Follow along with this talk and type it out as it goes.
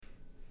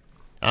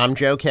I'm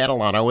Joe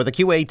Catalano with a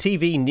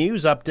QATV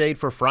news update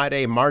for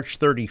Friday, March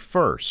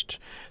 31st.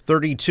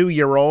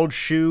 32-year-old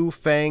Shu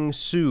Feng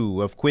Su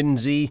of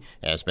Quincy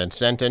has been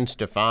sentenced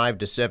to 5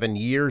 to 7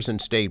 years in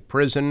state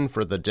prison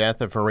for the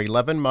death of her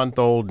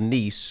 11-month-old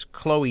niece,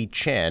 Chloe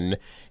Chen,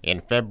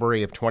 in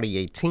February of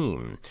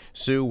 2018.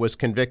 Su was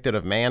convicted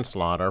of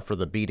manslaughter for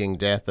the beating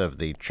death of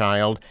the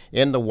child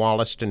in the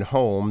Wollaston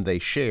home they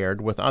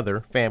shared with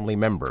other family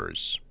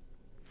members.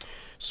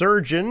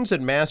 Surgeons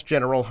at Mass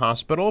General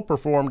Hospital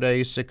performed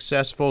a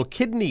successful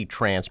kidney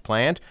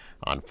transplant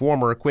on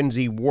former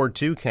Quincy Ward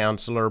 2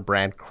 councilor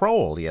Brad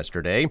Crowell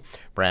yesterday.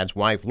 Brad's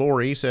wife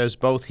Lori says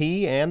both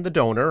he and the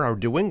donor are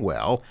doing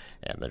well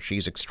and that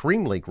she's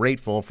extremely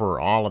grateful for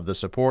all of the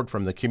support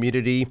from the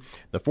community.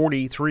 The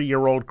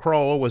 43-year-old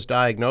Crowell was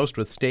diagnosed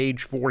with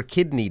stage 4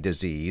 kidney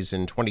disease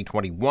in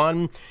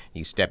 2021.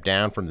 He stepped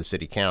down from the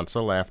city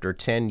council after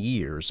 10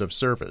 years of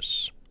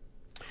service.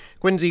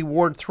 Quincy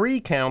Ward 3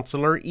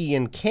 councilor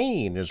Ian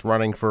Kane is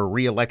running for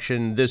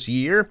re-election this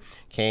year.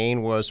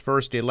 Kane was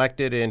first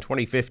elected in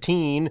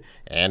 2015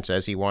 and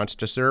says he wants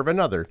to serve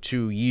another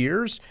 2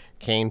 years.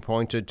 Kane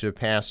pointed to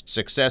past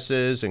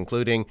successes,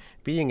 including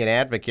being an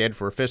advocate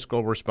for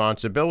fiscal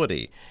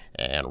responsibility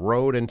and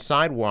road and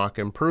sidewalk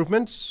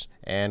improvements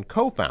and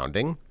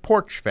co-founding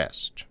Porch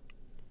Fest.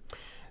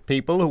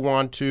 People who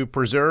want to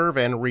preserve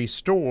and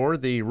restore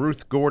the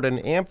Ruth Gordon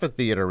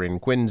Amphitheater in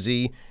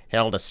Quincy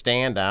held a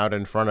standout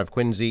in front of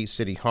Quincy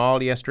City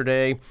Hall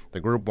yesterday.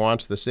 The group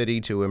wants the city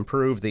to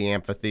improve the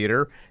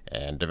amphitheater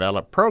and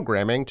develop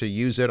programming to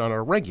use it on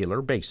a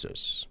regular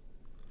basis.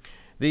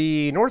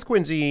 The North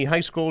Quincy High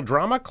School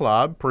Drama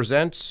Club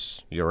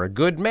presents You're a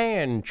Good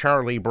Man,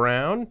 Charlie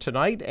Brown,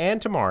 tonight and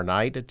tomorrow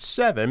night at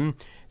 7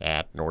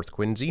 at North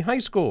Quincy High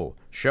School.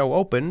 Show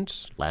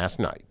opened last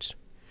night.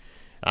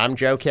 I'm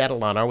Joe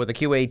Catalano with a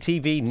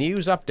QATV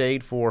news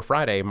update for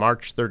Friday,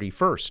 March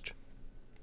 31st.